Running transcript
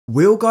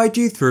We'll guide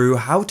you through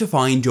how to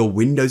find your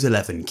Windows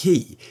 11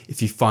 key.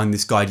 If you find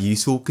this guide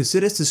useful,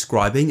 consider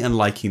subscribing and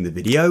liking the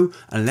video,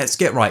 and let's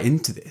get right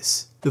into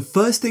this. The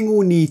first thing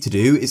we'll need to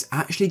do is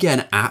actually get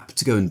an app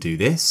to go and do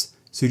this.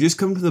 So just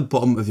come to the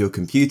bottom of your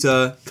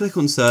computer, click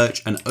on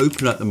search and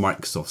open up the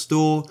Microsoft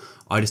Store.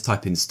 I just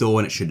type in store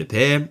and it should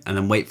appear, and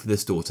then wait for the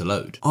store to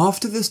load.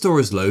 After the store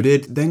is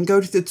loaded, then go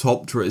to the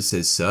top to where it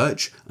says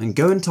search and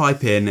go and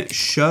type in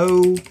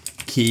show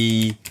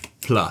key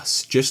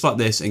plus, just like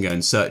this, and go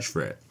and search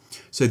for it.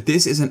 So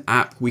this is an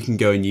app we can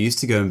go and use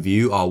to go and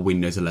view our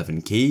Windows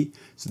 11 key.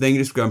 So then you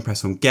just go and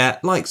press on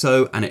get, like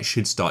so, and it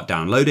should start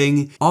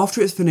downloading.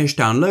 After it's finished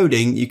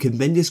downloading, you can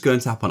then just go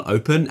and tap on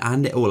open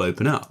and it will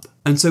open up.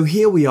 And so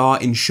here we are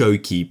in Show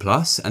Key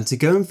Plus, and to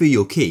go and view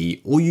your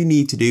key, all you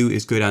need to do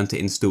is go down to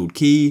Installed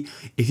Key.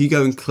 If you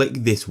go and click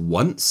this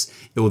once,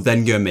 it will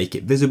then go and make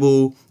it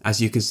visible.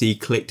 As you can see,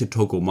 click to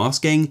toggle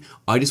masking.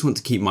 I just want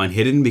to keep mine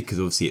hidden because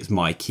obviously it's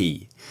my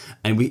key.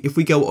 And if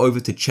we go over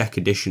to check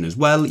edition as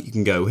well, you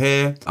can go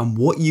here, and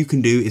what you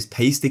can do is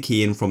paste the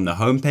key in from the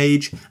home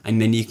page,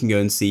 and then you can go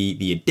and see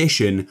the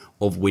edition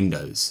of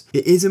Windows.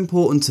 It is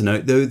important to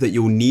note though that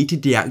you'll need to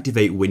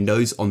deactivate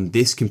Windows on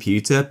this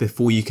computer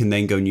before you can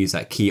then go and use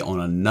that key on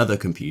another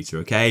computer,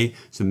 okay?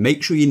 So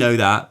make sure you know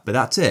that, but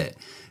that's it.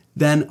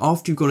 Then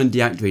after you've gone and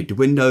deactivated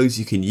Windows,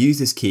 you can use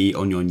this key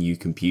on your new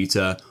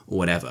computer or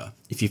whatever.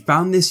 If you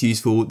found this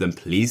useful, then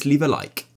please leave a like.